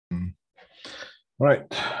All right,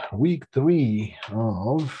 week 3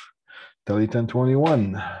 of TELE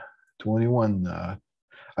 1021.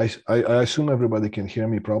 I assume everybody can hear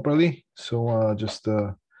me properly, so just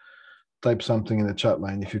type something in the chat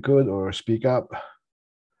line if you could, or speak up.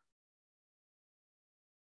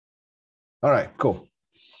 All right, cool.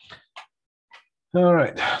 All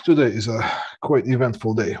right, today is a quite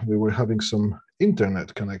eventful day. We were having some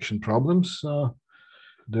internet connection problems.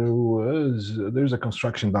 There's a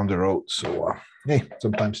construction down the road, so hey,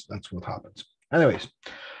 sometimes that's what happens. Anyways,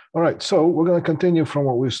 all right, so we're going to continue from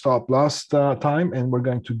what we stopped last time, and we're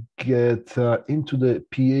going to get into the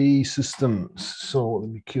PA systems. So let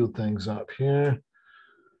me cue things up here.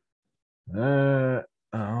 All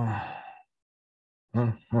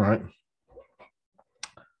right.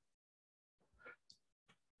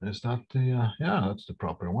 Is that the, yeah, that's the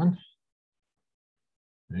proper one.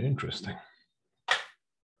 Interesting.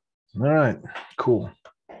 All right, cool.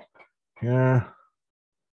 Here,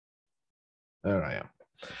 there I am.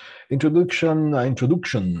 Introduction to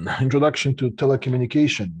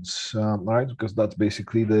telecommunications, right? Because that's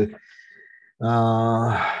basically the,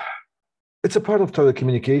 it's a part of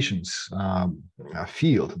telecommunications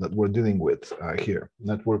field that we're dealing with here,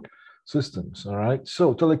 network systems, all right?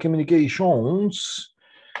 So telecommunications,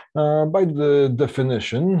 by the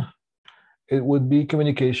definition, it would be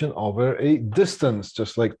communication over a distance,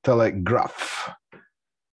 just like telegraph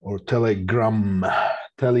or telegram.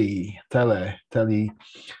 Tele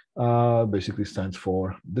basically stands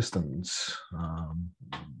for distance,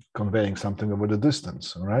 conveying something over the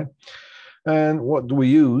distance, all right? And what do we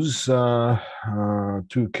use to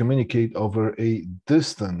communicate over a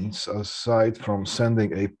distance, aside from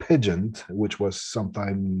sending a pigeon, which was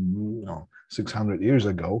sometime 600 years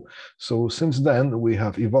ago? So since then, we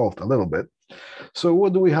have evolved a little bit. So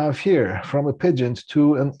what do we have here? From a pigeon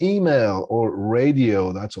to an email or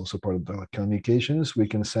radio, that's also part of telecommunications. We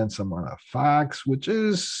can send some fax, which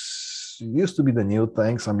used to be the new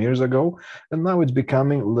thing some years ago, and now it's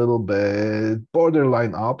becoming a little bit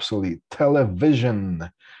borderline obsolete. Television,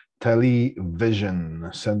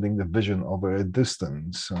 sending the vision over a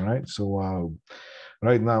distance, all right? So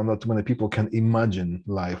right now, not too many people can imagine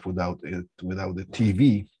life without it, without the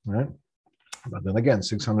TV, right? But then again,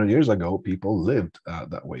 600 years ago, people lived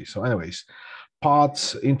that way. So anyways,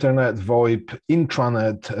 POTS, internet, VoIP,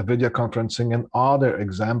 intranet, video conferencing, and other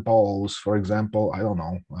examples. For example, I don't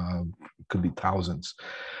know, it could be thousands.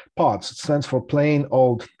 POTS stands for plain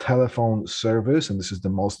old telephone service, and this is the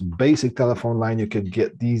most basic telephone line you can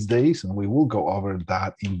get these days, and we will go over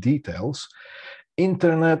that in details.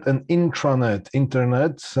 Internet and intranet.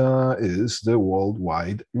 Internet is the World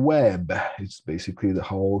Wide Web. It's basically the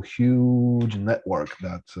whole huge network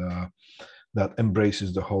that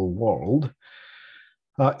embraces the whole world.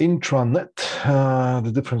 Intranet,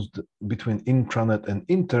 the difference between intranet and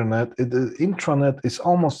internet. Intranet is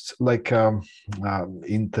almost like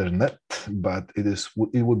internet, but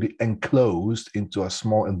it would be enclosed into a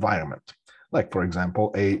small environment, like, for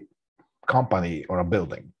example, a company or a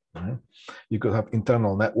building. Right? You could have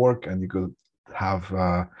internal network, and you could have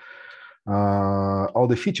all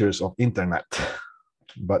the features of internet,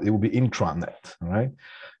 but it will be intranet, right?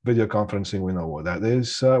 Video conferencing, we know what that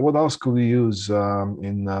is. What else could we use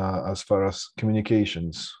in as far as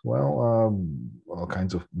communications? Well, all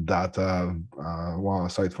kinds of data. Well,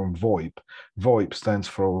 aside from VoIP, VoIP stands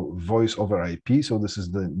for Voice over IP. So this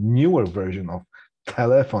is the newer version of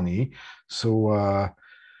telephony. So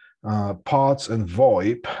POTS and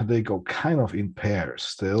VoIP, they go kind of in pairs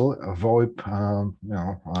still. VoIP,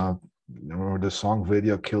 remember the song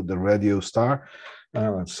 "Video Killed the Radio Star"?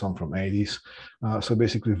 That's a song from 80s. So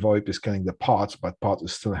basically, VoIP is killing the POTS, but POTS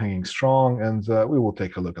is still hanging strong, and we will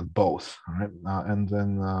take a look at both, all right? And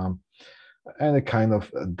then any kind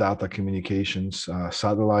of data communications,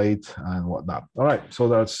 satellite and whatnot. All right, so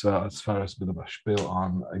that's as far as a bit of a spiel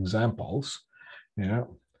on examples. Yeah.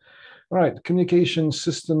 All right, communication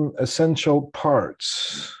system essential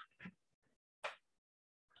parts.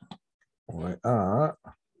 We are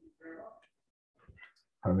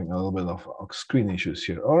having a little bit of screen issues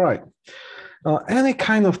here. All right. Any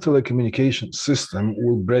kind of telecommunication system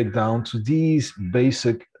will break down to these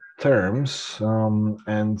basic terms,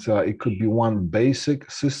 and it could be one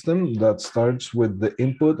basic system that starts with the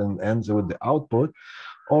input and ends with the output,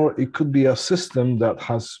 or it could be a system that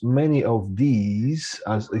has many of these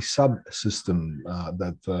as a subsystem,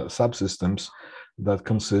 subsystems that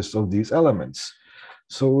consist of these elements.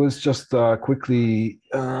 So let's just quickly,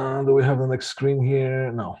 do we have the next screen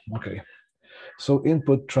here? No, okay. So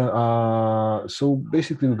so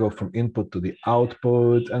basically we go from input to the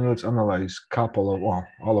output, and let's analyze couple of, well,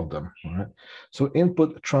 all of them. All right. So input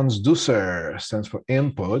transducer stands for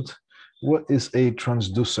input. What is a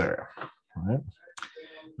transducer? All right.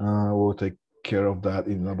 We'll take care of that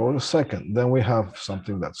in about a second. Then we have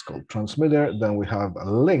something that's called transmitter. Then we have a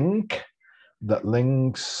link that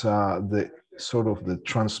links the sort of the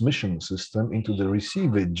transmission system into the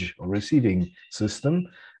receivage or receiving system,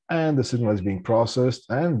 and the signal is being processed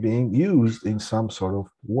and being used in some sort of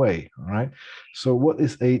way. All right. So what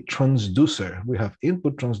is a transducer? We have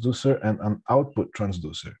input transducer and an output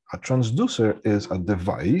transducer. A transducer is a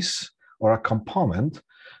device or a component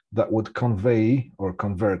that would convey or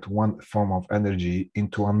convert one form of energy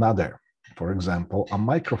into another. For example, a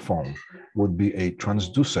microphone would be a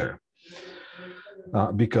transducer.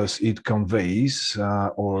 Because it conveys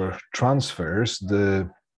or transfers the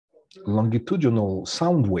longitudinal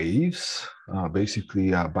sound waves,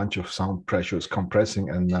 basically a bunch of sound pressures compressing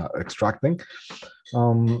and extracting,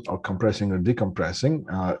 or compressing or decompressing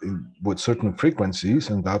with certain frequencies,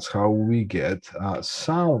 and that's how we get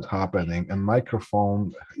sound happening. And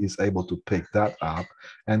microphone is able to pick that up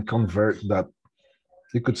and convert that,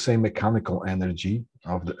 you could say, mechanical energy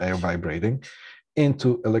of the air vibrating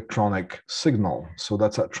into electronic signal. So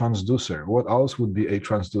that's a transducer. What else would be a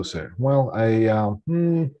transducer? Well, a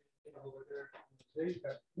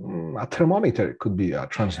thermometer could be a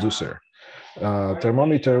transducer.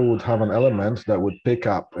 Thermometer would have an element that would pick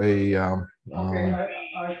up a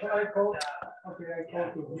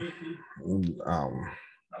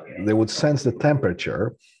they would sense the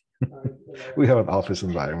temperature. We have an office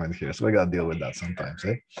environment here, so we got to deal with that sometimes,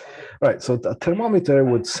 eh? Right, so a thermometer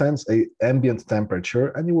would sense a ambient temperature,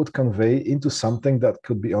 and it would convey into something that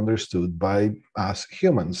could be understood by us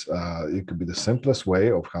humans. It could be the simplest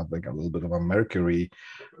way of having a little bit of a mercury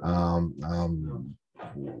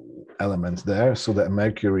element there, so that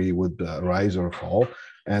mercury would rise or fall,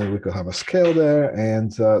 and we could have a scale there,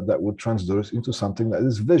 and that would transduce into something that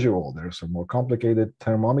is visual. There are some more complicated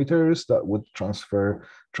thermometers that would transform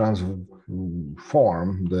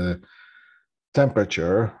the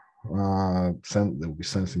temperature, they'll be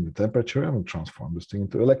sensing the temperature and transform this thing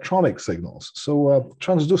into electronic signals. So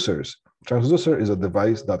transducers. Transducer is a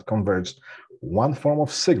device that converts one form of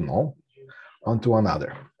signal onto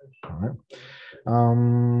another. All right.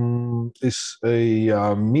 Is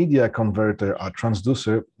a media converter a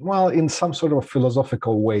transducer? Well, in some sort of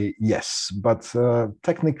philosophical way, yes, but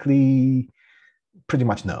technically, pretty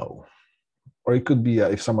much no. Or it could be,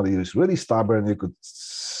 if somebody is really stubborn, you could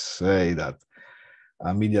say that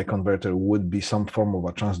a media converter would be some form of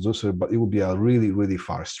a transducer, but it would be a really, really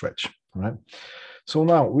far stretch, right? So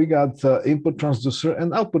now we got input transducer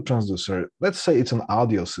and output transducer. Let's say it's an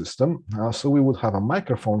audio system. So we would have a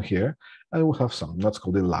microphone here, and we'll have something that's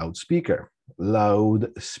called a loudspeaker.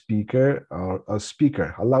 Loudspeaker or a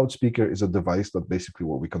speaker. A loudspeaker is a device that basically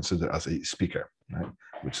what we consider as a speaker, right?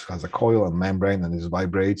 Which has a coil and membrane, and it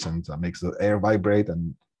vibrates and makes the air vibrate,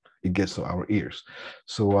 and it gets to our ears.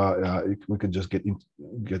 So we could just get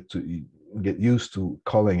used to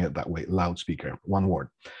calling it that way, loudspeaker, one word.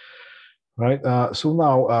 Right. So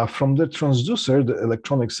now from the transducer, the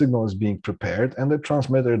electronic signal is being prepared, and the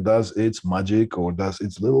transmitter does its magic or does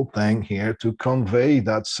its little thing here to convey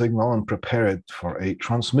that signal and prepare it for a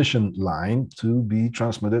transmission line to be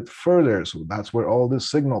transmitted further. So that's where all the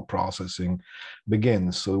signal processing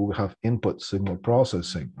begins. So we have input signal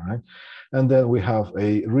processing, right? And then we have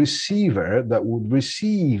a receiver that would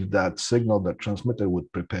receive that signal that transmitter would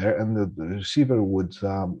prepare, and the receiver would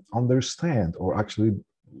understand or actually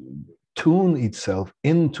tune itself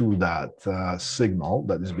into that signal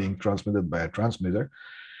that is being transmitted by a transmitter,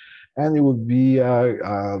 and it would be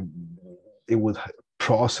it would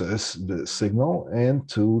process the signal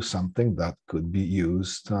into something that could be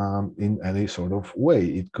used in any sort of way.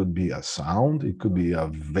 It could be a sound, it could be a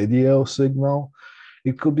video signal,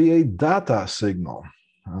 it could be a data signal.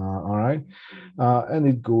 All right, and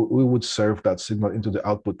we would serve that signal into the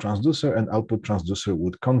output transducer, and output transducer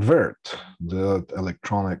would convert the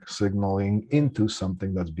electronic signaling into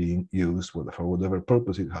something that's being used for whatever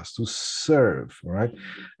purpose it has to serve. All right,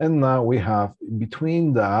 and now we have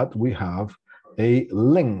between that we have a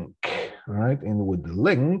link. All right, and with the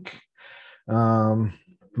link,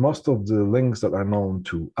 most of the links that are known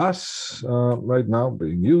to us right now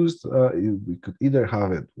being used, we could either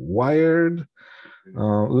have it wired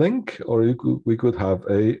link, or we could have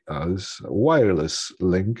as wireless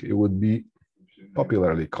link. It would be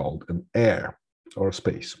popularly called an air or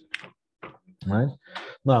space. Right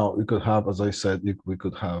now, we could have, as I said, we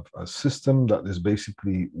could have a system that is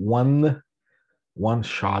basically one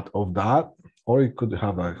shot of that, or it could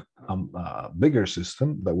have a bigger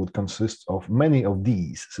system that would consist of many of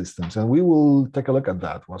these systems. And we will take a look at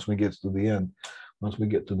that once we get to the end. Once we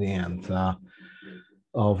get to the end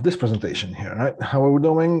of this presentation here, right? How are we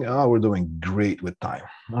doing? We're doing great with time.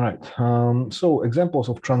 All right. So examples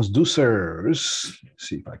of transducers. Let's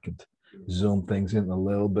see if I could zoom things in a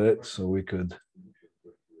little bit so we could.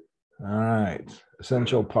 All right.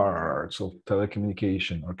 Essential parts of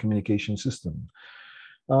telecommunication or communication system.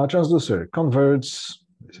 Transducer converts,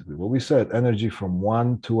 basically what we said, energy from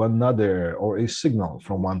one to another, or a signal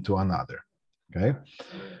from one to another. Okay.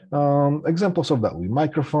 Examples of that would be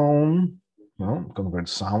microphone,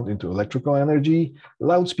 converts sound into electrical energy.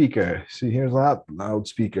 Loudspeaker, see here's that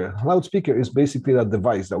loudspeaker. Loudspeaker is basically that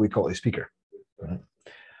device that we call a speaker. Right?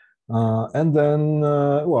 And then,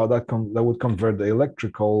 well, that would convert the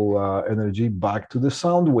electrical energy back to the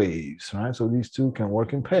sound waves, right? So these two can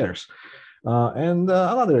work in pairs.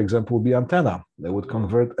 Another example would be antenna. They would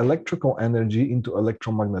convert electrical energy into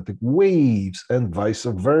electromagnetic waves and vice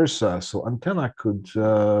versa. So antenna could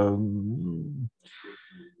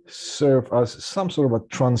serve as some sort of a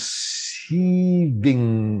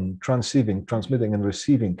transmitting and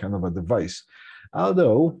receiving kind of a device.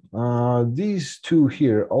 Although these two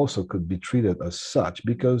here also could be treated as such,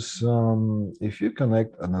 because if you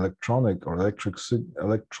connect an electronic or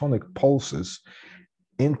electronic pulses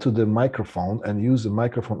into the microphone and use the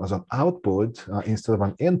microphone as an output instead of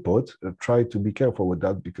an input, try to be careful with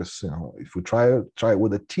that, because if you try it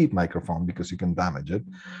with a cheap microphone, because you can damage it.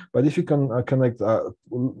 But if you can connect a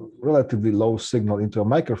relatively low signal into a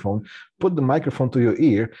microphone, put the microphone to your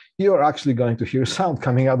ear, you're actually going to hear sound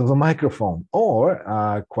coming out of the microphone. Or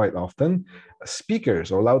quite often,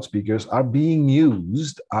 speakers or loudspeakers are being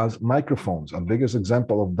used as microphones. A biggest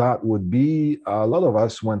example of that would be a lot of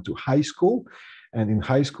us went to high school. And in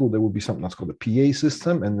high school, there would be something that's called a PA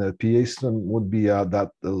system. And the PA system would be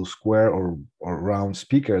that little square or round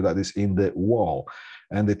speaker that is in the wall.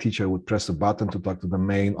 And the teacher would press a button to talk to the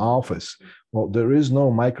main office. Well, there is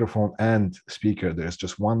no microphone and speaker. There's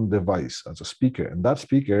just one device as a speaker. And that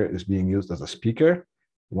speaker is being used as a speaker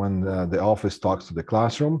when the office talks to the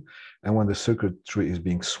classroom. And when the circuitry is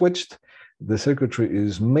being switched, the circuitry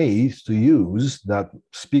is made to use that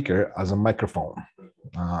speaker as a microphone.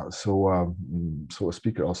 So a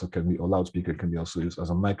speaker also can be, or loudspeaker can be also used as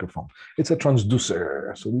a microphone. It's a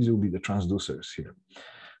transducer. So these will be the transducers here.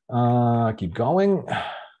 Keep going.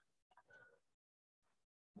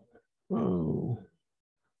 Oh.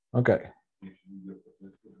 Okay.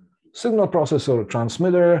 Signal processor,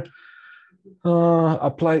 transmitter.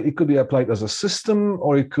 It could be applied as a system,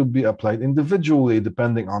 or it could be applied individually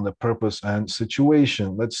depending on the purpose and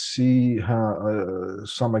situation. Let's see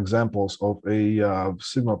some examples of a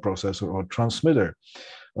signal processor or transmitter.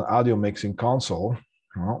 An audio mixing console,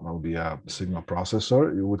 well, that would be a signal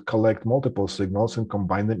processor. You would collect multiple signals and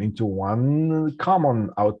combine them into one common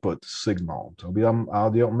output signal. So it would be an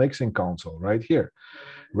audio mixing console right here.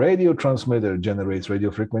 Radio transmitter generates radio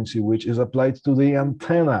frequency, which is applied to the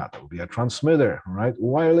antenna. That will be a transmitter, right?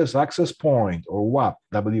 Wireless access point, or WAP,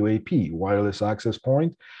 W-A-P, wireless access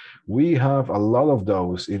point. We have a lot of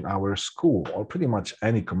those in our school, or pretty much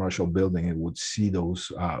any commercial building. It would see those.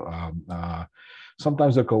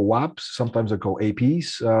 Sometimes they're called WAPs, sometimes they're called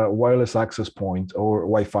APs, wireless access point, or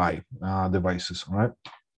Wi-Fi devices, right?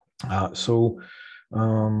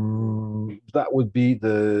 That would be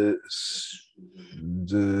the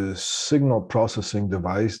signal processing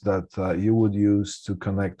device that you would use to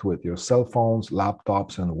connect with your cell phones,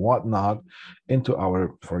 laptops, and whatnot into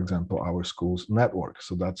our, for example, our school's network.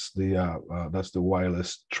 So that's the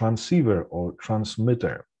wireless transceiver or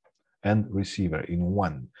transmitter and receiver in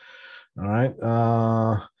one. All right.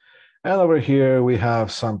 And over here we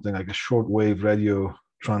have something like a shortwave radio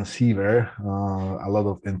transceiver. A lot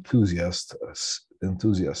of enthusiasts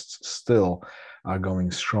still are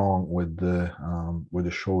going strong with the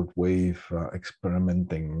shortwave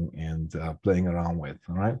experimenting and playing around with.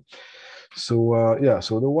 All right. So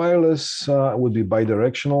so the wireless would be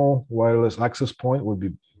bidirectional. Wireless access point would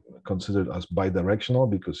be considered as bidirectional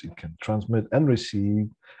because it can transmit and receive,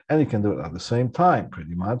 and it can do it at the same time,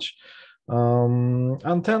 pretty much.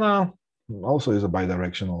 Antenna also is a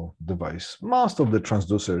bidirectional device. Most of the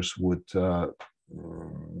transducers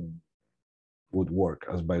would work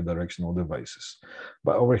as bidirectional devices.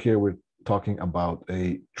 But over here, we're talking about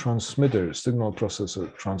a transmitter, signal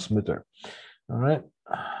processor transmitter. All right.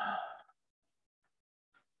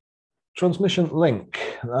 Transmission link.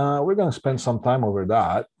 We're going to spend some time over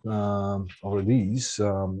that, over these,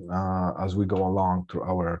 as we go along through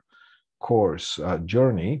our course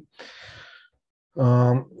journey.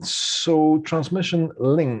 So transmission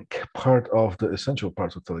link, part of the essential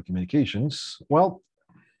parts of telecommunications, well,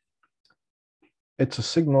 it's a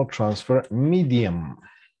signal transfer medium.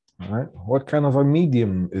 All right. What kind of a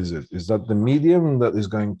medium is it? Is that the medium that is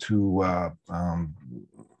going to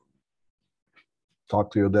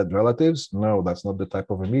talk to your dead relatives? No, that's not the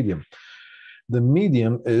type of a medium. The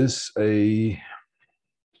medium is a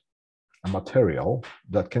material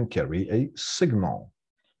that can carry a signal.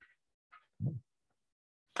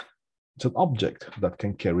 It's an object that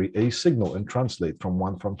can carry a signal and translate from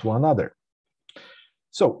one form to another.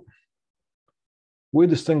 So we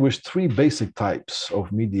distinguish three basic types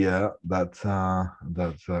of media that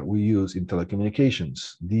we use in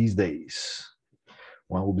telecommunications these days.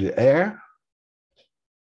 One will be air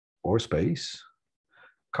or space,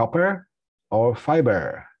 copper or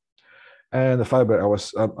fiber. And the fiber,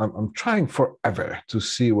 I'm trying forever to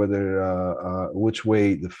see whether which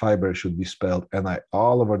way the fiber should be spelled, and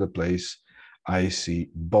all over the place I see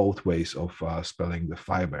both ways of spelling the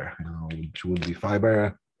fiber. Which would be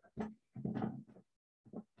fiber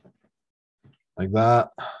like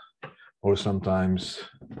that, or sometimes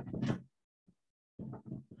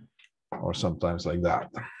like that.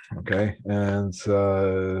 Okay, and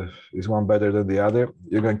is one better than the other?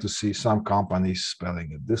 You're going to see some companies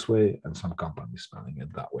spelling it this way and some companies spelling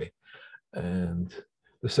it that way. And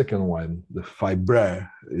the second one, the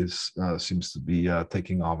fibre, is seems to be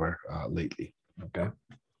taking over lately. Okay.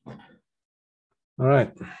 All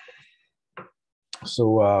right.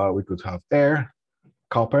 So we could have air,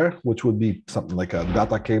 copper, which would be something like a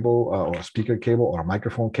data cable or a speaker cable or a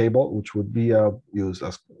microphone cable, which would be used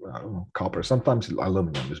as copper. Sometimes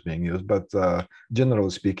aluminum is being used, but generally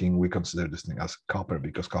speaking, we consider this thing as copper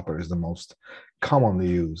because copper is the most commonly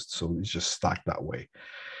used. So it's just stacked that way.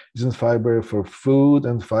 Isn't fiber for food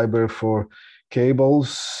and fiber for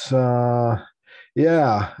cables?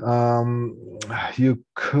 Yeah, you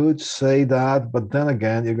could say that, but then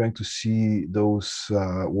again, you're going to see those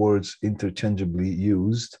words interchangeably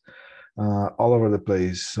used all over the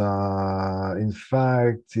place. In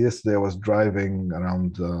fact, yesterday I was driving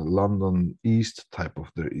around London East, type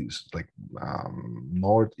of the east, like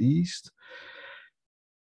northeast,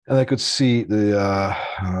 and I could see the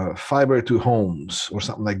fiber to homes or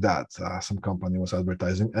something like that. Some company was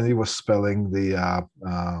advertising, and it was spelling the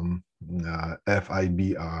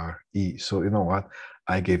FIBRE. So you know what?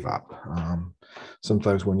 I gave up.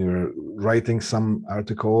 Sometimes when you're writing some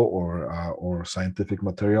article or scientific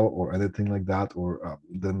material or anything like that, or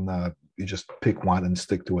then you just pick one and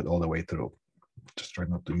stick to it all the way through. Just try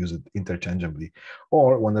not to use it interchangeably.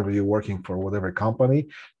 Or whenever you're working for whatever company,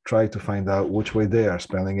 try to find out which way they are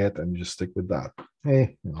spelling it and just stick with that.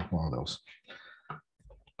 Hey, one of those.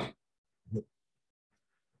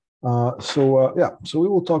 So we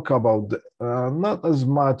will talk about not as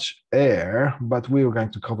much air, but we are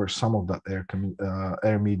going to cover some of that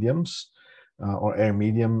air mediums or air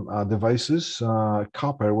medium devices.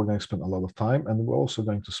 Copper, we're going to spend a lot of time, and we're also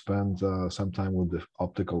going to spend some time with the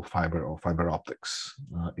optical fiber or fiber optics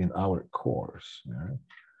in our course. Yeah.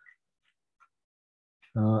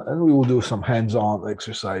 And we will do some hands-on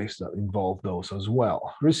exercise that involve those as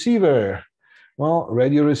well. Receiver. Well,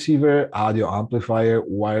 radio receiver, audio amplifier,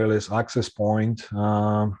 wireless access point.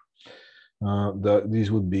 These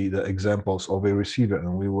would be the examples of a receiver,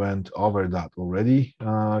 and we went over that already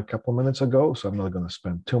a couple minutes ago, so I'm not going to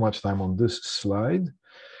spend too much time on this slide.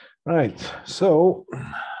 Right, so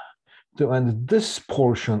to end this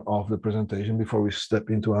portion of the presentation before we step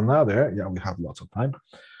into another, yeah, we have lots of time.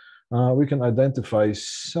 We can identify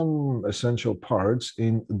some essential parts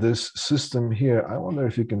in this system here. I wonder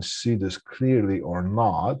if you can see this clearly or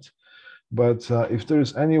not, but if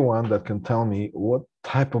there's anyone that can tell me what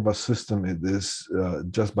type of a system it is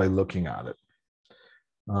just by looking at it.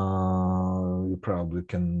 You probably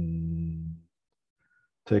can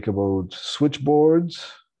take about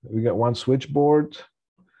switchboards. We got one switchboard.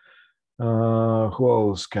 Who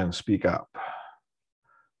else can speak up?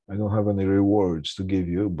 I don't have any rewards to give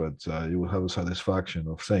you, but you will have a satisfaction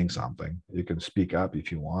of saying something. You can speak up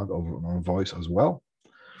if you want, over on voice as well.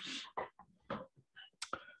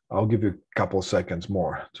 I'll give you a couple seconds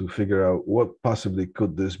more to figure out what possibly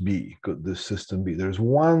could this be, could this system be. There's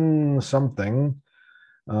one something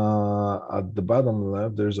at the bottom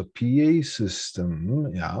left, there's a PA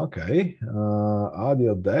system. Yeah, okay.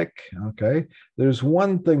 Audio deck, okay. There's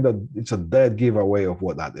one thing that it's a dead giveaway of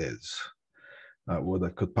what that is. What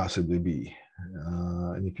that could possibly be.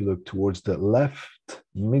 And if you look towards the left,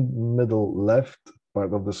 middle left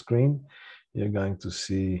part of the screen, you're going to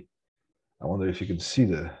see, I wonder if you can see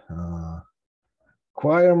the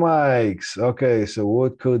Choir mics. Okay, so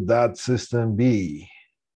what could that system be?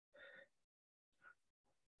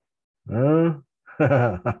 Huh?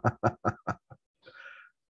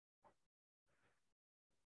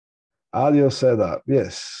 Audio setup.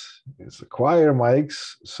 Yes, it's a choir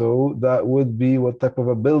mics. So that would be what type of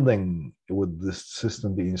a building would this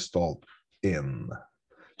system be installed in?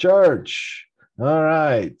 Church. All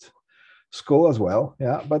right. School as well,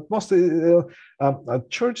 yeah, but mostly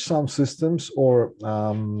church sound systems, or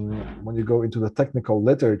when you go into the technical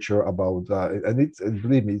literature about, and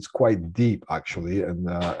believe me, it's quite deep actually,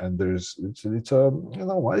 and there's it's a you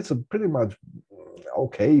know what, it's a pretty much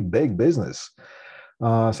okay big business.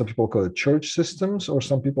 Some people call it church systems, or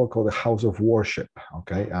some people call it house of worship.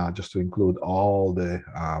 Okay, just to include all the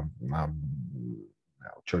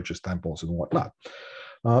churches, temples, and whatnot.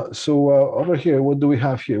 Over here, what do we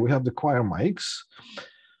have here? We have the choir mics,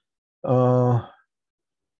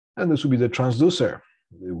 and this would be the transducer.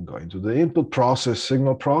 It would go into the input process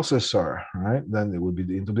signal processor, right? Then it would be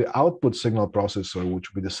into the output signal processor,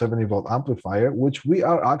 which would be the 70-volt amplifier, which we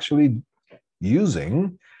are actually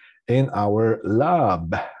using in our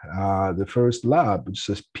lab, the first lab, which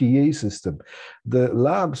says PA system. The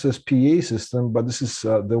lab says PA system, but this is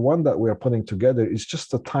the one that we are putting together is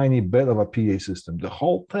just a tiny bit of a PA system. The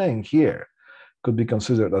whole thing here could be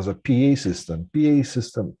considered as a PA system. PA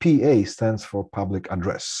system, PA stands for public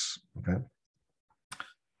address. Okay.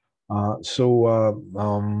 So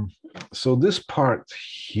this part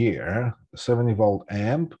here, 70-volt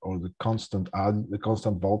amp, or the constant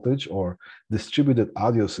voltage or distributed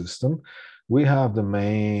audio system, we have the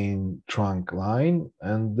main trunk line,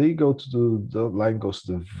 and they go to the line goes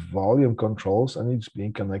to the volume controls, and it's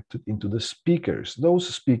being connected into the speakers. Those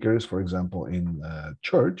speakers, for example, in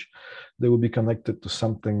church, they will be connected to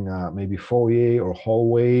something maybe foyer or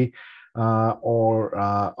hallway.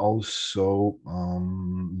 Also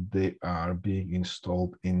they are being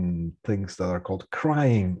installed in things that are called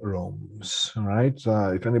crying rooms, right?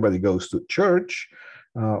 If anybody goes to church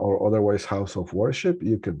or otherwise house of worship,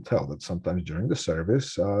 you can tell that sometimes during the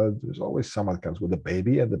service, there's always someone comes with a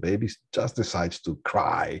baby, and the baby just decides to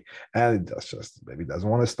cry, and the baby doesn't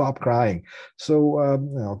want to stop crying. So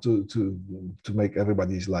to make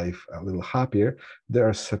everybody's life a little happier, there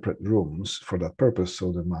are separate rooms for that purpose,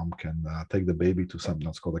 so the mom can take the baby to something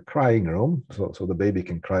that's called a crying room, so the baby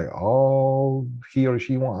can cry all he or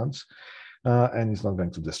she wants, and it's not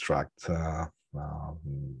going to distract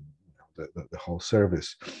the whole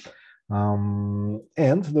service. The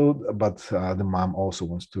mom also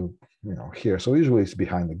wants to hear. So usually it's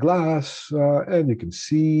behind the glass, and you can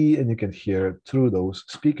see and you can hear through those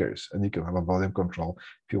speakers, and you can have a volume control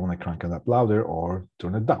if you want to crank it up louder or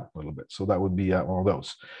turn it down a little bit. So that would be one of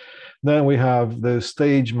those. Then we have the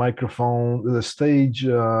stage microphone, the stage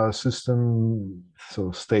system.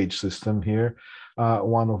 So stage system here.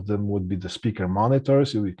 One of them would be the speaker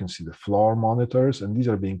monitors. So you can see the floor monitors, and these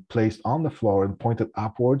are being placed on the floor and pointed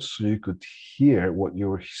upwards, so you could hear what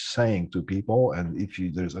you're saying to people. And if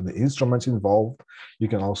there's any instruments involved, you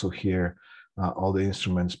can also hear all the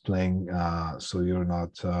instruments playing, so you're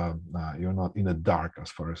not in the dark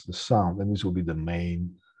as far as the sound. And this will be the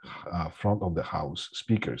main front of the house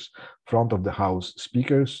speakers. Front of the house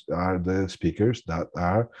speakers are the speakers that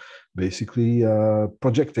are basically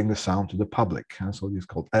projecting the sound to the public. And so it's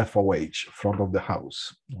called FOH, front of the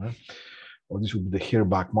house. Right? Or this would be the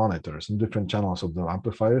hearback monitors and different channels of the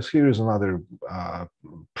amplifiers. Here is another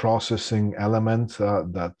processing element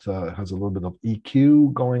that has a little bit of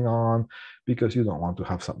EQ going on, because you don't want to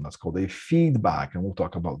have something that's called a feedback, and we'll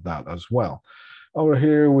talk about that as well. Over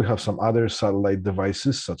here, we have some other satellite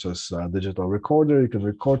devices, such as a digital recorder. You can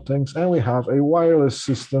record things. And we have a wireless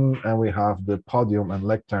system, and we have the podium and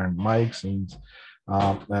lectern mics and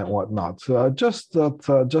whatnot. Just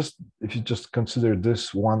if you just consider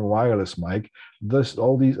this one wireless mic,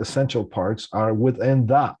 all these essential parts are within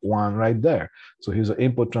that one right there. So here's an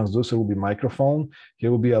input transducer, will be microphone.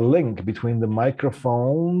 Here will be a link between the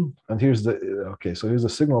microphone, and here's so here's a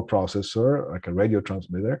signal processor, like a radio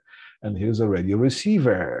transmitter. And here's a radio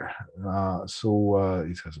receiver. It has a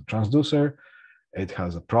transducer, it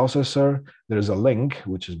has a processor. There's a link,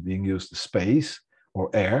 which is being used space or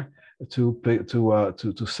air to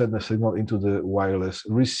send the signal into the wireless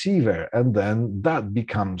receiver, and then that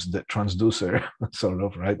becomes the transducer, sort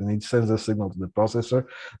of, right? And it sends the signal to the processor.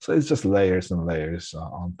 So it's just layers and layers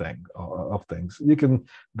of things. You can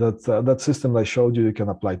that system I showed you, you can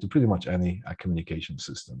apply to pretty much any communication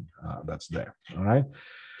system that's there. All right.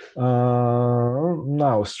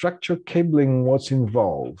 Now, structured cabling, what's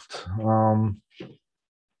involved?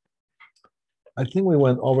 I think we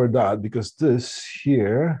went over that, because this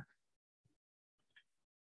here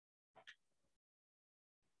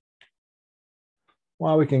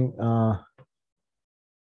Well, we can, no,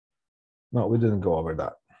 we didn't go over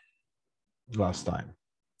that last time.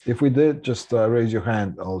 If we did, just raise your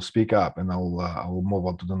hand. I'll speak up and I'll move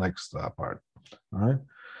on to the next part. All right.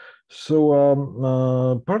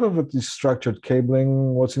 So part of it is structured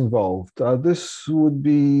cabling. What's involved? This would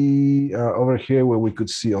be over here where we could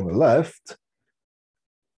see on the left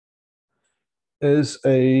is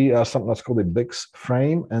a something that's called a BIX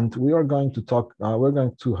frame, and we are going to talk. We're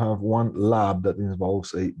going to have one lab that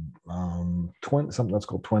involves a something that's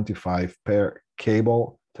called 25 pair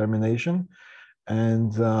cable termination,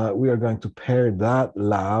 and we are going to pair that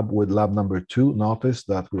lab with lab number 2. Notice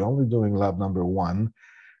that we're only doing lab number 1,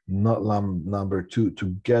 not lab number 2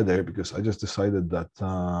 together, because I just decided that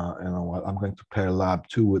you know what, I'm going to pair lab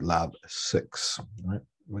 2 with lab 6, right?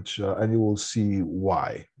 Which and you will see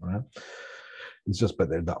why, right? It's just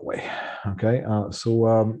better that way. Okay,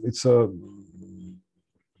 it's a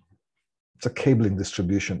cabling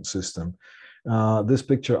distribution system. This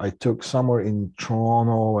picture I took somewhere in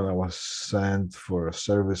Toronto when I was sent for a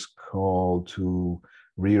service call to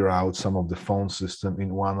reroute some of the phone system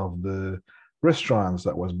in one of the restaurants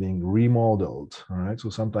that was being remodeled. All right, so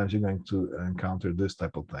sometimes you're going to encounter this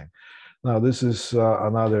type of thing. Now, this is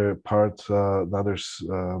another part, another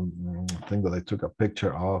thing that I took a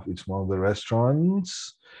picture of. It's one of the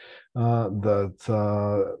restaurants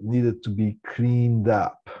that needed to be cleaned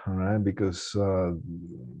up, right? Because,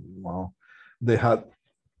 well, they had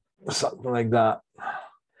something like that.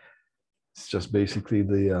 It's just basically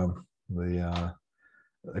the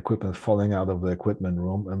equipment falling out of the equipment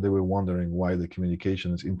room, and they were wondering why the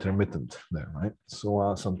communication is intermittent there, right?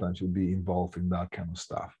 So sometimes you'll be involved in that kind of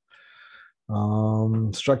stuff.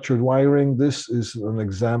 Structured wiring. This is an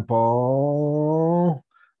example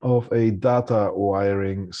of a data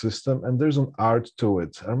wiring system, and there's an art to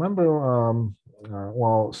it. I remember,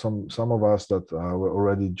 well, some of us that were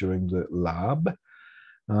already during the lab,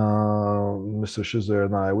 Mr. Schizzer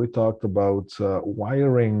and I, we talked about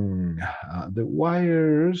wiring, the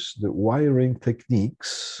wiring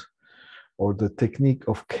techniques, or the technique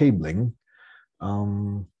of cabling.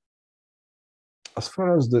 As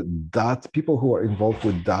far as the data, people who are involved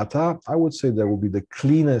with data, I would say they will be the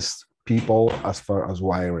cleanest people as far as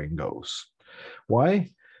wiring goes.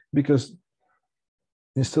 Why? Because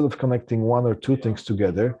instead of connecting 1 or 2 things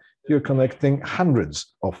together, you're connecting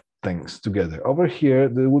hundreds of things together. Over here,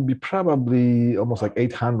 there would be probably almost like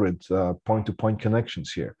 800 point-to-point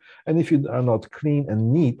connections here. And if you are not clean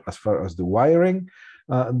and neat as far as the wiring,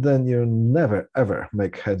 then you never ever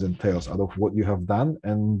make heads and tails out of what you have done,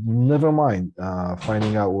 and never mind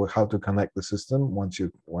finding out how to connect the system once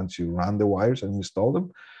you run the wires and install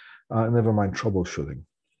them. Never mind troubleshooting.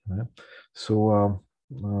 Right? So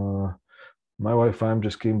my Wi-Fi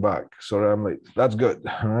just came back. Sorry, I'm late. That's good.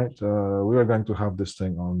 All right. We are going to have this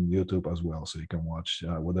thing on YouTube as well, so you can watch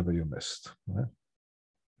whatever you missed. Right?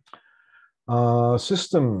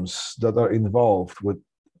 Systems that are involved with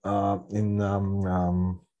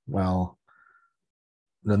well,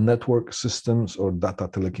 the network systems or data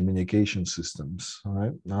telecommunication systems,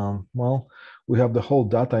 right? Well, we have the whole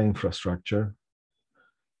data infrastructure.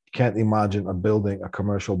 Can't imagine a building, a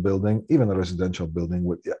commercial building, even a residential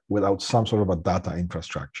building without some sort of a data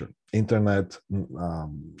infrastructure, internet,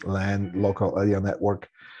 LAN, local area network,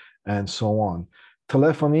 and so on.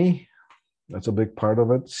 Telephony, that's a big part of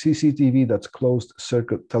it. CCTV, that's closed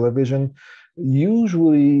circuit television.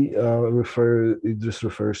 Usually it just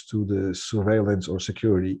refers to the surveillance or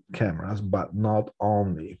security cameras, but not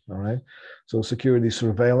only. All right. So security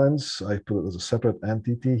surveillance, I put it as a separate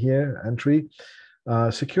entry.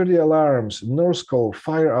 Security alarms, nurse call,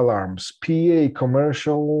 fire alarms, PA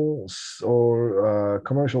commercial or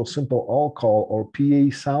commercial simple all call or PA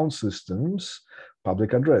sound systems,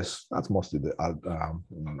 public address. That's mostly the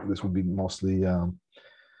this would be mostly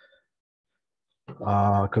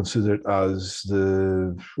considered as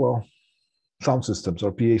the, well, sound systems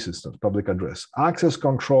or PA systems, public address. Access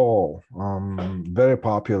control, very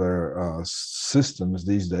popular systems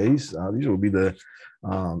these days. These will be the,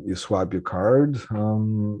 you swipe your card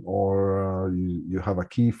or you have a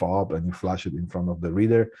key fob and you flash it in front of the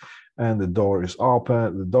reader and the door is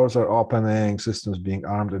open, the doors are opening, systems being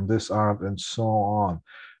armed and disarmed and so on.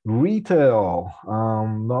 Retail,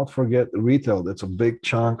 not forget retail, that's a big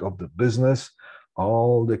chunk of the business.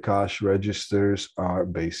 All the cash registers are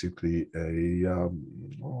basically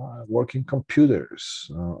working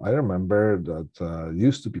computers. I remember that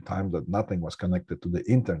used to be times that nothing was connected to the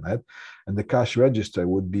internet, and the cash register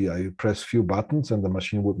would be, I press few buttons and the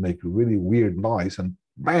machine would make really weird noise, and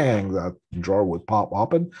bang, that drawer would pop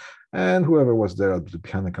open, and whoever was there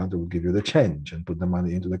behind the counter would give you the change and put the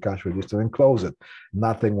money into the cash register and close it.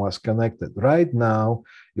 Nothing was connected. Right now,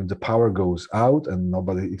 if the power goes out and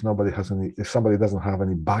if somebody doesn't have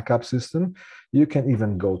any backup system, you can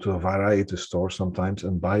even go to a variety store sometimes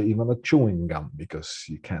and buy even a chewing gum because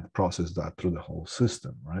you can't process that through the whole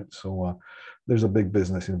system, right? So there's a big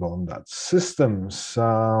business involved in that. Systems.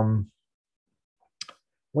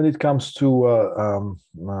 When it comes to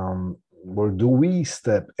where do we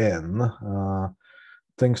step in,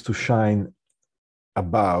 things to shine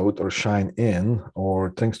about or shine in,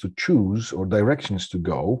 or things to choose or directions to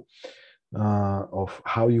go, of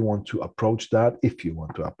how you want to approach that, if you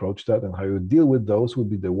want to approach that, and how you deal with those would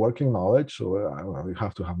be the working knowledge. So you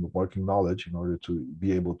have to have the working knowledge in order to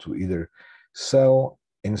be able to either sell,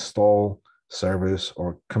 install, service,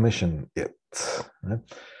 or commission it. Right?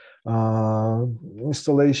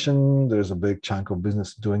 Installation, there's a big chunk of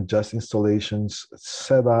business doing just installations,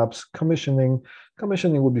 setups, commissioning.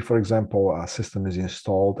 Commissioning would be, for example, a system is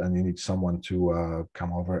installed and you need someone to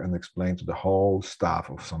come over and explain to the whole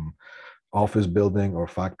staff of some office building or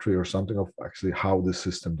factory or something of actually how the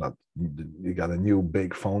system, that you got a new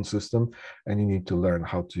big phone system and you need to learn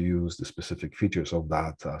how to use the specific features of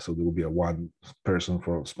that. So there will be a one person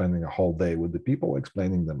for spending a whole day with the people,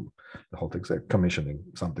 explaining them the whole thing, commissioning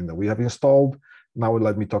something that we have installed. Now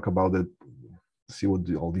let me talk about it, see what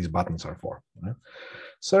all these buttons are for. Right?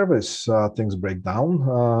 Service, things break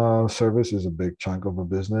down. Service is a big chunk of a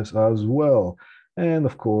business as well. And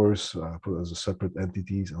of course, put as a separate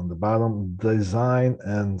entities on the bottom, design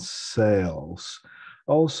and sales.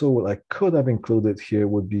 Also, what I could have included here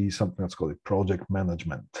would be something that's called project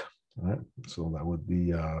management. Right? So that would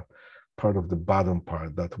be part of the bottom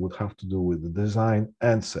part that would have to do with the design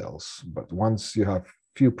and sales. But once you have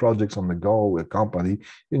few projects on the go with a company,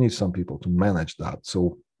 you need some people to manage that.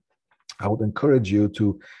 So I would encourage you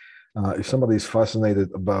to, if somebody is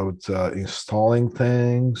fascinated about installing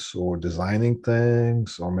things or designing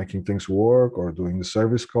things or making things work or doing the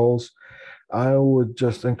service calls, I would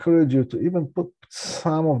just encourage you to even put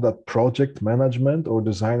some of that project management or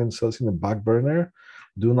design and sales in the back burner.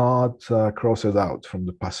 Do not cross it out from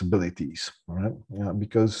the possibilities, right?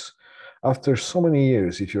 Because after so many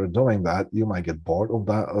years, if you're doing that, you might get bored of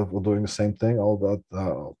that, of doing the same thing all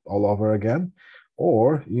over again.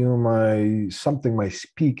 Or something might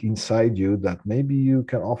speak inside you that maybe you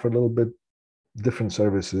can offer a little bit different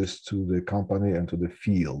services to the company and to the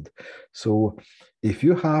field. So if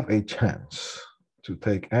you have a chance to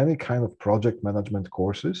take any kind of project management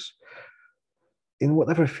courses in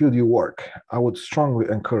whatever field you work, I would strongly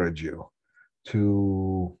encourage you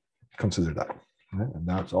to consider that. Right? And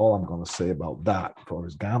that's all I'm going to say about that,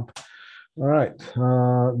 Forrest Gump. All right.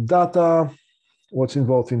 Data. What's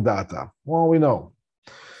involved in data? Well, we know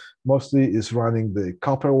mostly is running the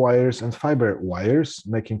copper wires and fiber wires,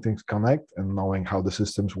 making things connect and knowing how the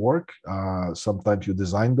systems work. Sometimes you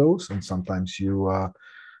design those, and sometimes you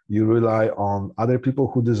rely on other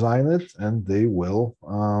people who design it, and they will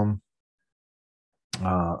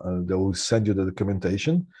send you the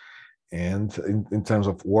documentation. And in terms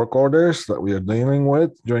of work orders that we are dealing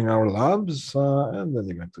with during our labs, and then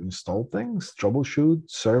you're going to install things,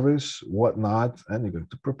 troubleshoot, service, whatnot, and you're going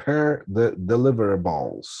to prepare the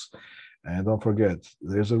deliverables. And don't forget,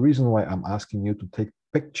 there's a reason why I'm asking you to take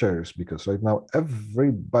pictures, because right now,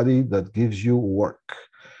 everybody that gives you work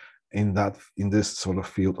in this sort of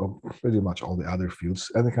field, or pretty much all the other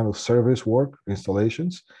fields, any kind of service work,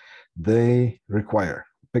 installations, they require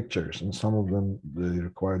pictures, and some of them they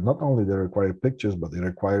require pictures, but they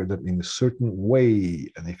require them in a certain way.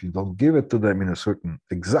 And if you don't give it to them in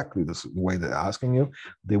exactly the way they're asking you,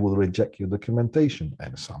 they will reject your documentation.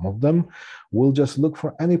 And some of them will just look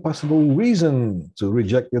for any possible reason to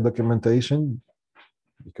reject your documentation,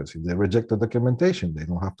 because if they reject the documentation, they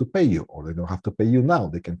don't have to pay you, or they don't have to pay you now,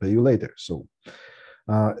 they can pay you later. So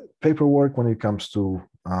paperwork, when it comes to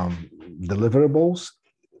deliverables,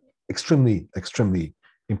 extremely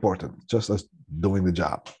important, just as doing the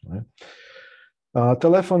job. Right?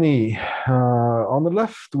 Telephony. On the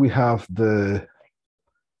left, we have the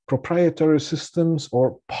proprietary systems,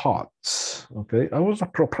 or POTS. Okay, I was a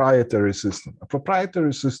proprietary system. A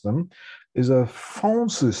proprietary system is a phone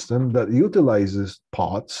system that utilizes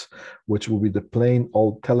POTS, which will be the plain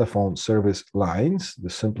old telephone service lines, the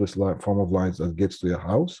simplest form of lines that gets to your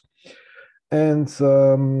house. And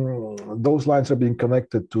those lines are being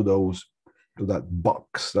connected to that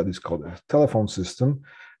box that is called a telephone system,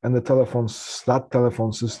 and that telephone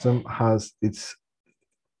system has its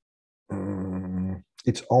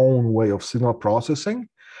own way of signal processing,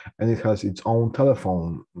 and it has its own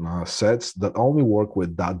telephone sets that only work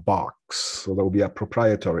with that box. So there will be a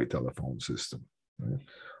proprietary telephone system, right?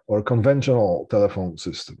 Or a conventional telephone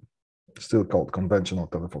system, still called conventional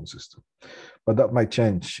telephone system. But that might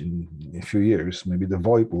change in a few years. Maybe the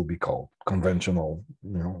VoIP will be called conventional,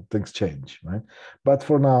 things change, right? But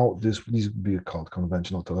for now, these will be called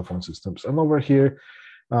conventional telephone systems. And over here,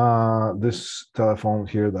 this telephone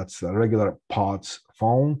here, that's a regular POTS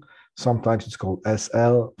phone. Sometimes it's called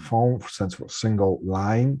SL phone, stands for single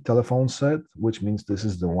line telephone set, which means this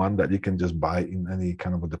is the one that you can just buy in any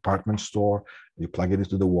kind of a department store. You plug it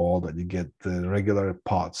into the wall, that you get the regular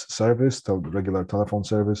POTS service, the regular telephone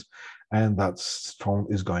service, and that phone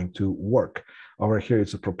is going to work. Over here,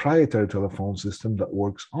 it's a proprietary telephone system that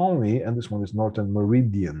works only, and this one is Northern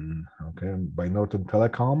Meridian, okay, by Northern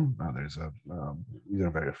Telecom. These are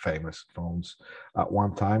very famous phones. At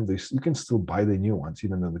one time, you can still buy the new ones,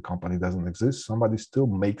 even though the company doesn't exist. Somebody still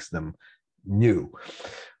makes them new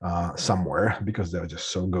somewhere because they're just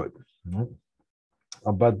so good.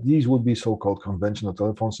 But these would be so-called conventional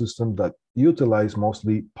telephone systems that utilize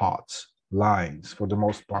mostly POTS lines for the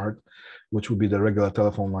most part, which would be the regular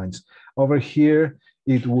telephone lines. Over here,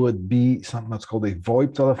 it would be something that's called a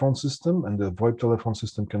VoIP telephone system, and the VoIP telephone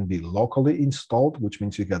system can be locally installed, which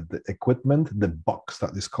means you get the equipment, the box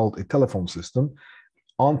that is called a telephone system,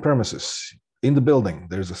 on premises. In the building,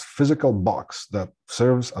 there's a physical box that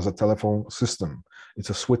serves as a telephone system. It's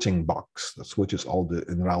a switching box that switches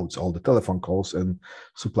and routes all the telephone calls and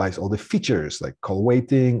supplies all the features like call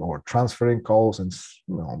waiting or transferring calls and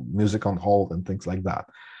music on hold and things like that.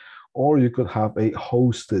 Or you could have a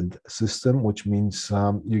hosted system, which means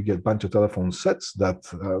you get a bunch of telephone sets that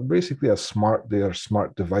basically are smart. They are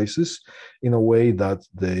smart devices in a way that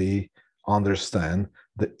they understand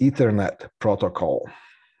the Ethernet protocol.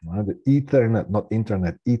 The Ethernet, not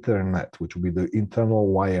internet, Ethernet, which will be the internal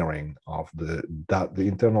wiring of the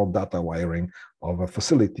internal data wiring of a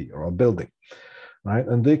facility or a building, right?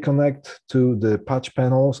 And they connect to the patch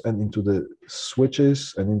panels and into the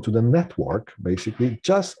switches and into the network, basically,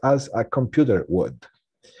 just as a computer would.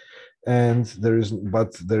 And there is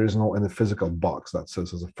no any physical box that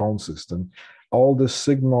says as a phone system. All the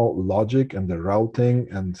signal logic and the routing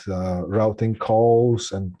and routing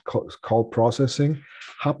calls and call processing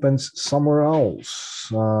happens somewhere else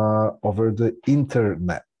over the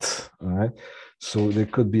internet, right? So there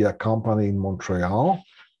could be a company in Montreal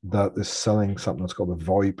that is selling something that's called a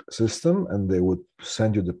VoIP system, and they would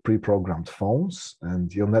send you the pre-programmed phones,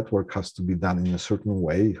 and your network has to be done in a certain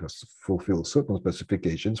way. It has to fulfill certain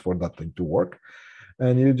specifications for that thing to work.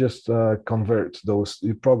 And you just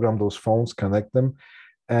you program those phones, connect them,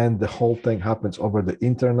 and the whole thing happens over the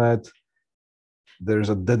internet. There's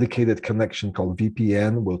a dedicated connection called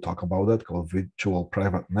VPN. We'll talk about that, called Virtual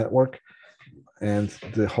Private Network. And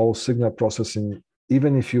the whole signal processing,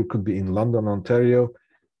 even if you could be in London, Ontario,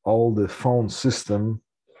 all the phone system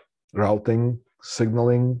routing,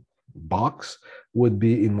 signaling box would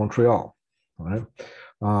be in Montreal, right?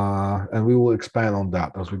 And we will expand on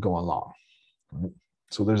that as we go along. Right?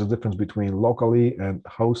 So there's a difference between locally and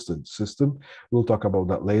hosted system. We'll talk about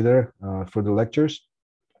that later for the lectures.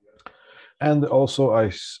 And also,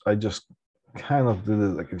 I just kind of did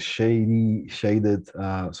it like a shaded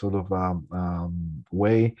sort of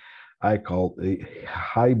way. I call a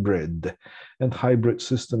hybrid. And hybrid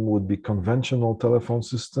system would be conventional telephone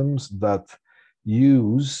systems that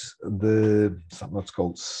use something that's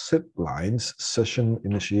called SIP lines, Session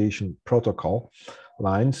Initiation Protocol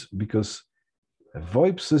lines, because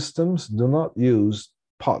VoIP systems do not use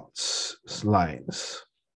POTS lines.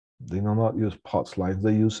 They do not use POTS lines.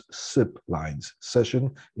 They use SIP lines,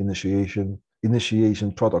 Session Initiation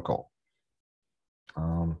Protocol.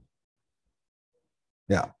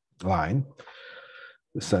 Line.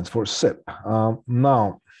 It stands for SIP.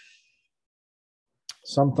 Now,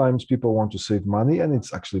 sometimes people want to save money, and it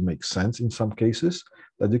actually makes sense in some cases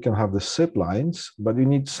that you can have the SIP lines, but you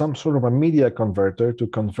need some sort of a media converter to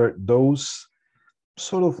convert those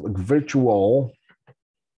sort of like virtual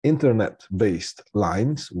internet-based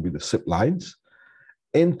lines, will be the SIP lines,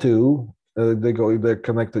 into they're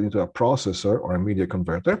connected into a processor or a media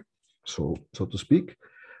converter, so to speak.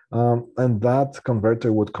 And that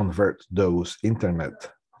converter would convert those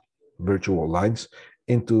internet virtual lines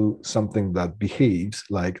into something that behaves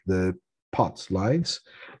like the POTS lines,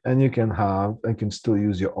 and you can still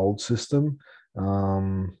use your old system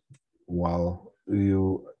while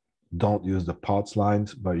you don't use the POTS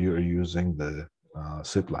lines, but you're using the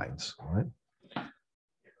SIP lines, all right?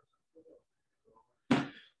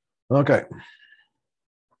 Okay.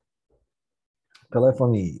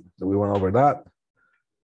 Telephony, so we went over that.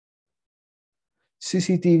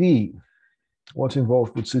 CCTV. What's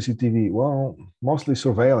involved with CCTV? Well, mostly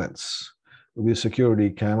surveillance. Will be security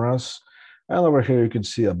cameras. And over here, you can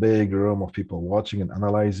see a big room of people watching and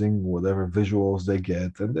analyzing whatever visuals they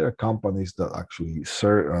get. And there are companies that actually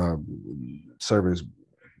service.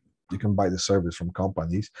 You can buy the service from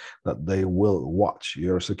companies that they will watch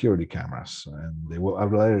your security cameras, and they will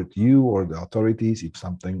alert you or the authorities if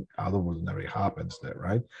something out of ordinary happens there,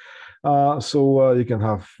 right? So you can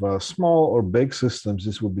have small or big systems.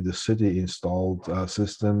 This would be the city installed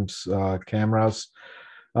systems, cameras.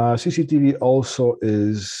 CCTV also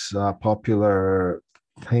is a popular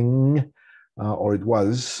thing, or it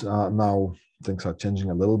was. Now things are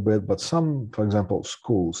changing a little bit, but some, for example,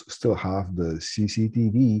 schools still have the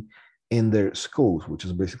CCTV in their schools, which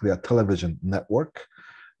is basically a television network.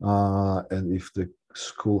 And if the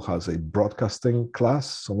school has a broadcasting class,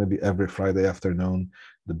 so maybe every Friday afternoon,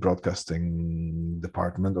 the broadcasting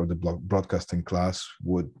department or the broadcasting class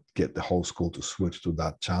would get the whole school to switch to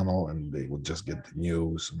that channel, and they would just get the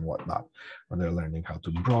news and whatnot when they're learning how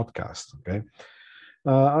to broadcast. Okay.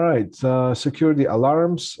 All right. Security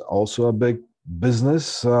alarms, also a big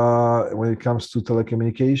business when it comes to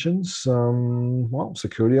telecommunications. Well,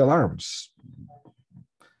 security alarms.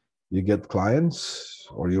 You get clients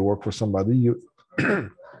or you work for somebody, you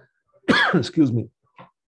excuse me,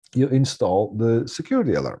 you install the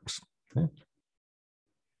security alarms. Okay.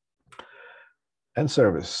 And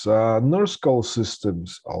service. Nurse call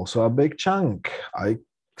systems, also a big chunk. I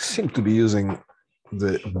seem to be using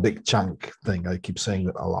the big chunk thing. I keep saying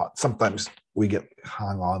that a lot. Sometimes we get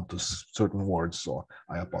hung on to certain words, so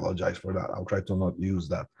I apologize for that. I'll try to not use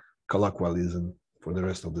that colloquialism for the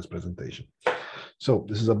rest of this presentation. So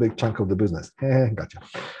this is a big chunk of the business. Gotcha.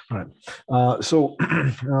 All right. So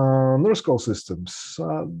nurse call systems,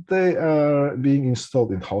 they are being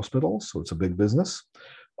installed in hospitals, so it's a big business,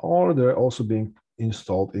 or they're also being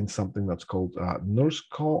installed in something that's called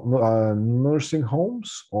nursing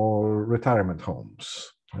homes or retirement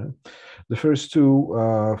homes. Right? The first two,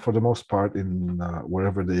 for the most part, in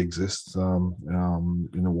wherever they exist in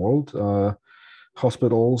the world,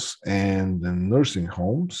 hospitals and the nursing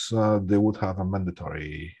homes, they would have a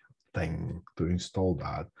mandatory thing to install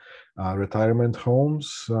that. Retirement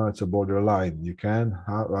homes, it's a borderline. You can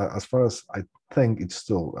have, as far as I think, it's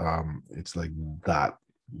still, it's like that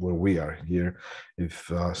where we are here. If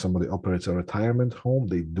somebody operates a retirement home,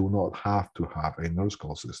 they do not have to have a nurse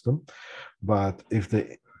call system. But if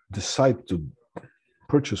they decide to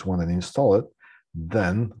purchase one and install it,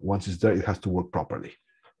 then once it's there, it has to work properly.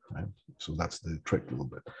 Right? So that's the trick a little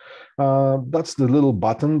bit. That's the little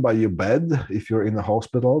button by your bed if you're in a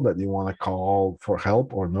hospital that you want to call for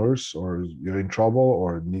help or nurse, or you're in trouble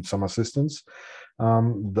or need some assistance.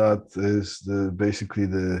 That is basically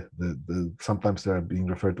the sometimes they're being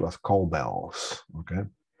referred to as call bells. Okay,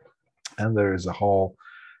 and there is a whole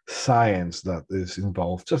science that is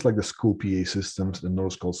involved, just like the school PA systems, the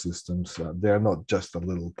nurse call systems. They are not just a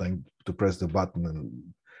little thing to press the button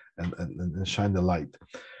and shine the light.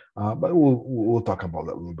 But we'll talk about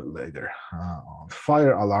that a little bit later.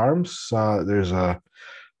 Fire alarms. There's a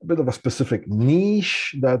bit of a specific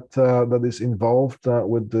niche that is involved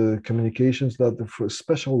with the communications. That for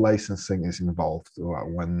special licensing is involved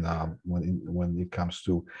when it comes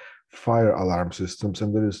to fire alarm systems,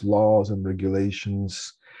 and there is laws and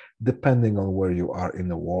regulations depending on where you are in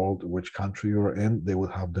the world, which country you're in. They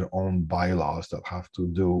would have their own bylaws that have to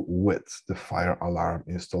do with the fire alarm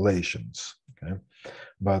installations. Okay.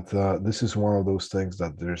 But this is one of those things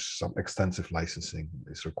that there's some extensive licensing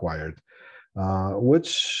is required,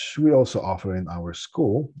 which we also offer in our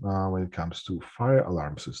school when it comes to fire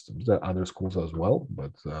alarm systems. There are other schools as well,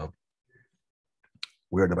 but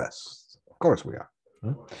we're the best. Of course we are.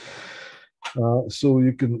 So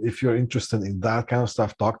you can, if you're interested in that kind of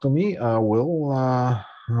stuff, talk to me. I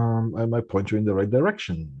might point you in the right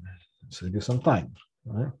direction. Save you some time.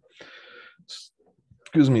 All right.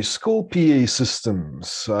 Excuse me, school PA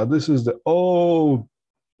systems. This is the old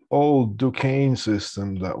Duquesne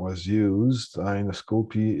system that was used in the school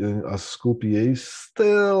as school PAs.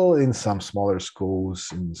 Still in some smaller schools,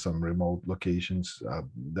 in some remote locations,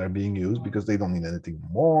 they're being used because they don't need anything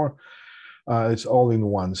more. It's all in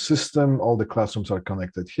one system. All the classrooms are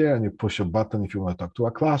connected here, and you push a button if you want to talk to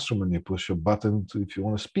a classroom, and you push a button if you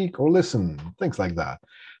want to speak or listen, things like that.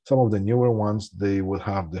 Some of the newer ones, they will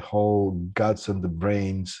have the whole guts and the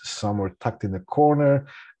brains somewhere tucked in the corner,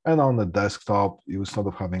 and on the desktop, you instead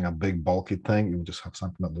of having a big bulky thing, you just have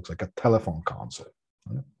something that looks like a telephone console.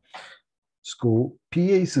 Right? School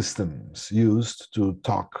PA systems used to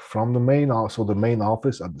talk from the main office, so the main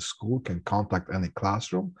office at the school can contact any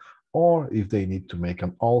classroom, or if they need to make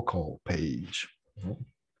an all-call page.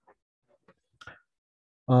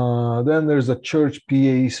 Then there's a church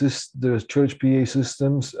PA system. There's church PA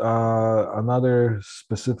systems, another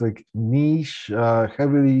specific niche,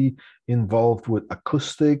 heavily involved with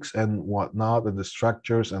acoustics and whatnot, and the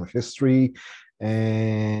structures and history.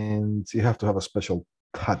 And you have to have a special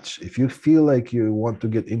touch. If you feel like you want to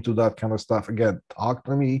get into that kind of stuff, again, talk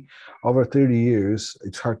to me. Over 30 years,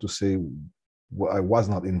 it's hard to say what I was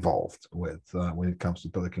not involved with when it comes to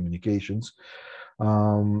telecommunications.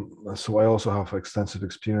 So I also have extensive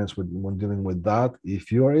experience when dealing with that.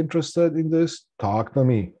 If you are interested in this, talk to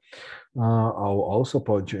me. I'll also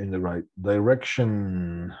point you in the right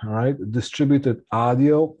direction. All right, distributed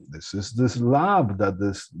audio. This is this lab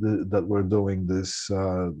that we're doing this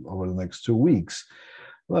over the next 2 weeks.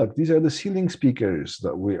 Look, these are the ceiling speakers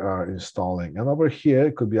that we are installing, and over here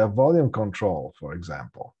it could be a volume control, for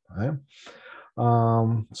example. Right?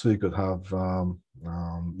 So you could have a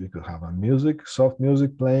music, soft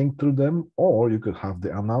music playing through them, or you could have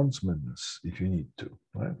the announcements if you need to.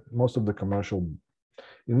 Right?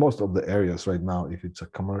 In most of the areas right now, if it's a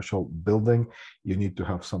commercial building, you need to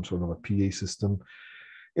have some sort of a PA system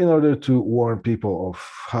in order to warn people of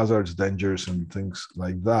hazards, dangers, and things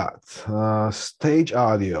like that. Stage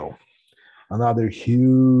audio, another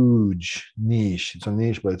huge niche. It's a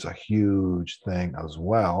niche, but it's a huge thing as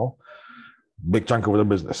well. Big chunk of the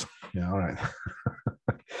business. Yeah, all right.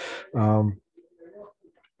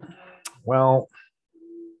 Well,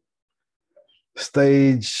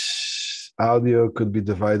 stage audio could be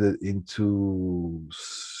divided into,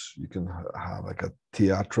 you can have like a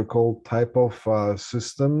theatrical type of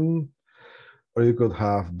system, or you could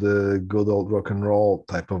have the good old rock and roll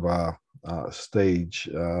type of stage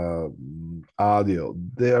audio.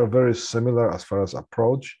 They are very similar as far as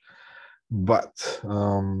approach, but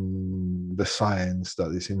the science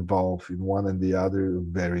that is involved in one and the other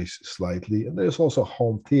varies slightly. And there's also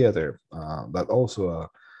home theater, that also a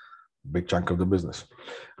big chunk of the business.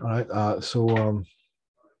 All right, so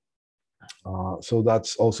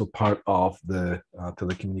that's also part of the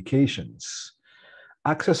telecommunications.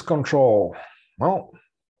 Access control. Well,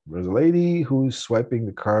 there's a lady who's swiping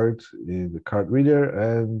the card in the card reader,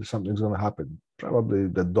 and something's going to happen. Probably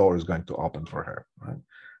the door is going to open for her. Right?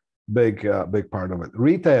 Big part of it.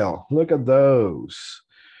 Retail. Look at those.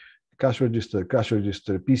 Cash register,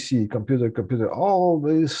 PC, computer. All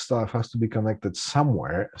this stuff has to be connected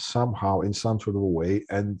somewhere, somehow, in some sort of a way,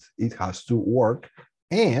 and it has to work,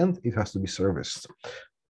 and it has to be serviced.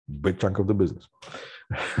 Big chunk of the business.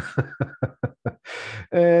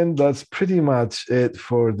 And that's pretty much it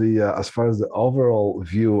for the as far as the overall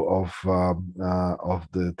view of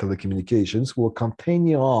the telecommunications. We'll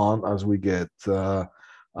continue on as we get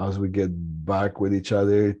back with each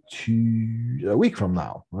other a week from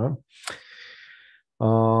now. Right?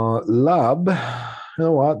 Lab, you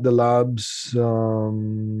know what? The labs,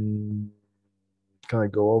 can I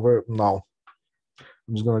go over? No.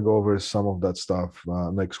 I'm just going to go over some of that stuff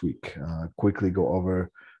next week. Quickly go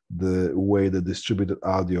over the way the distributed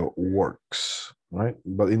audio works, right?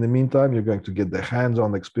 But in the meantime, you're going to get the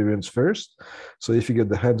hands-on experience first. So if you get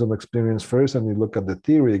the hands-on experience first and you look at the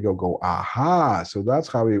theory, you go, aha, so that's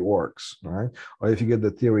how it works, right? Or if you get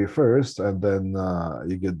the theory first and then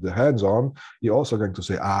you get the hands-on, you're also going to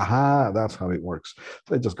say, aha, that's how it works.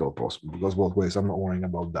 So it just goes both ways. I'm not worrying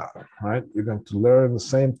about that, right? You're going to learn the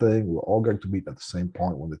same thing. We're all going to meet at the same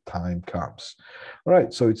point when the time comes. All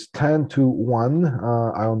right, so it's 10 to 1.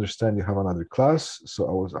 I understand you have another class,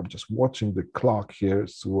 so I'm just watching the clock here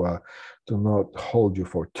to not hold you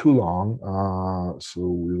for too long, so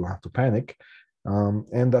we don't have to panic.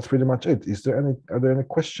 And that's pretty much it. Are there any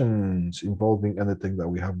questions involving anything that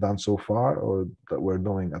we have done so far or that we're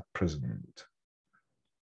doing at present?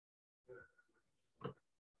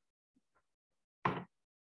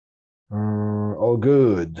 All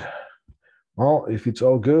good. Well, if it's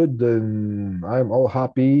all good, then I'm all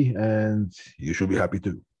happy and you should be happy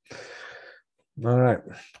too. All right.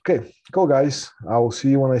 Okay, cool, guys. I will see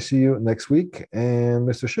you when I see you next week. And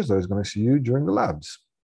Mr. Schizler is going to see you during the labs.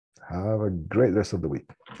 Have a great rest of the week.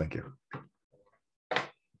 Thank you.